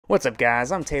What's up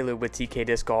guys, I'm Taylor with TK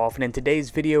Disc Golf, and in today's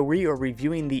video we are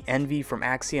reviewing the Envy from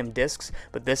Axiom Discs,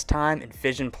 but this time in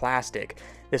Fission plastic.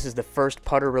 This is the first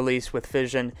putter release with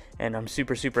Fission, and I'm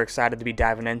super excited to be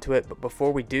diving into it. But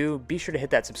before we do, be sure to hit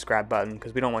that subscribe button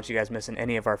because we don't want you guys missing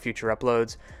any of our future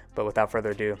uploads. But without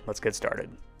further ado, let's get started.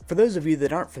 For those of you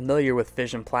that aren't familiar with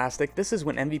Fission plastic, this is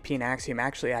when MVP and Axiom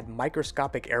actually add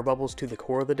microscopic air bubbles to the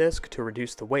core of the disc to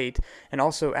reduce the weight, and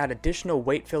also add additional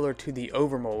weight filler to the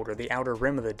overmold or the outer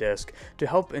rim of the disc to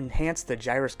help enhance the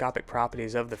gyroscopic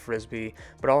properties of the frisbee,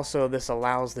 but also this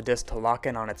allows the disc to lock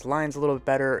in on its lines a little bit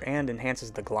better and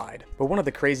enhances the glide. But one of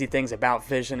the crazy things about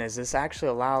Fission is this actually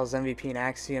allows MVP and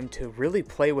Axiom to really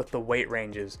play with the weight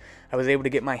ranges. I was able to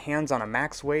get my hands on a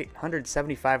max weight,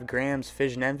 175 grams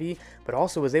Fission Envy, but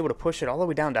also was able to push it all the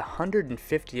way down to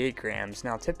 158 grams.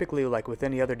 Now typically, like with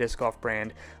any other disc golf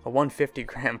brand, a 150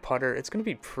 gram putter, it's going to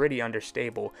be pretty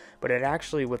unstable, but it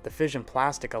actually, with the Fission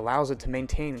plastic, allows it to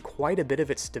maintain quite a bit of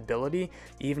its stability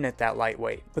even at that light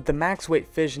weight. With the max weight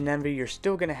Fission Envy, you're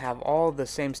still going to have all the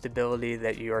same stability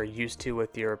that you are used to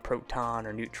with your Proton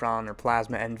or Neutron or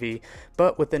Plasma Envy,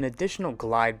 but with an additional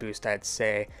glide boost. I'd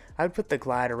say I would put the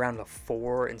glide around a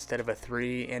 4 instead of a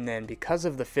 3, and then because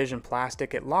of the Fission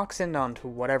plastic, it locks in onto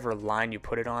whatever line you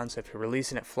put it on. So if you're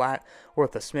releasing it flat or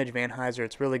with a smidge Van Hyzer,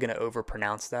 it's really going to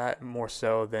overpronounce that more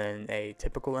so than a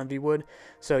typical Envy would.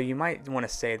 So you might want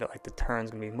to say that like the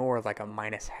turn's going to be more like a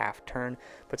 -1/2 turn,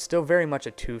 but still very much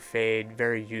a 2 fade,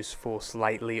 very useful,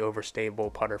 slightly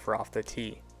overstable putter for off the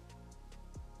tee.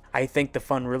 I think the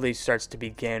fun really starts to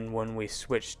begin when we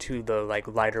switch to the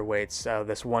lighter weights.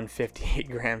 This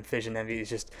 158 gram Fission Envy is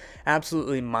just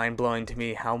absolutely mind-blowing to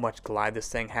me how much glide this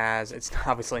thing has. It's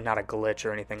obviously not a glitch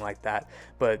or anything like that,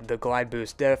 but the glide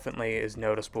boost definitely is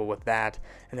noticeable with that,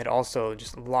 and it also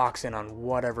just locks in on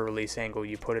whatever release angle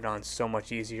you put it on so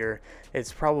much easier.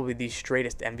 It's probably the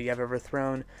straightest Envy I've ever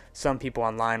thrown. Some people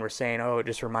online were saying, oh, it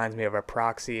just reminds me of a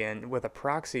proxy, and with a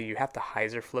proxy you have to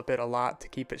hyzer flip it a lot to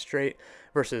keep it straight,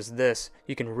 versus this,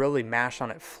 you can really mash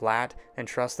on it flat and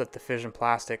trust that the Fission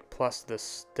plastic plus the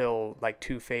still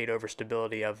 2 fade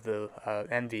overstability of the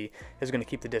Envy is going to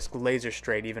keep the disc laser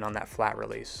straight even on that flat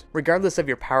release. Regardless of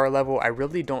your power level, I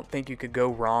really don't think you could go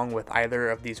wrong with either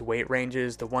of these weight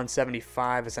ranges. The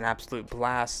 175 is an absolute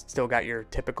blast, still got your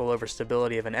typical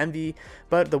overstability of an Envy,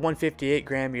 but the 158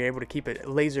 gram, you're able to keep it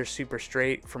laser super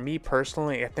straight. For me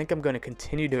personally, I think I'm going to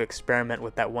continue to experiment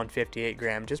with that 158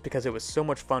 gram just because it was so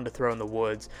much fun to throw in the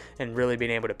woods, and really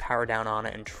being able to power down on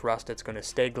it and trust it's going to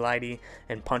stay glidey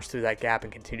and punch through that gap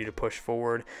and continue to push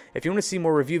forward. If you want to see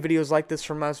more review videos like this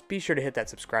from us, be sure to hit that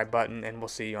subscribe button, and we'll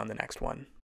see you on the next one.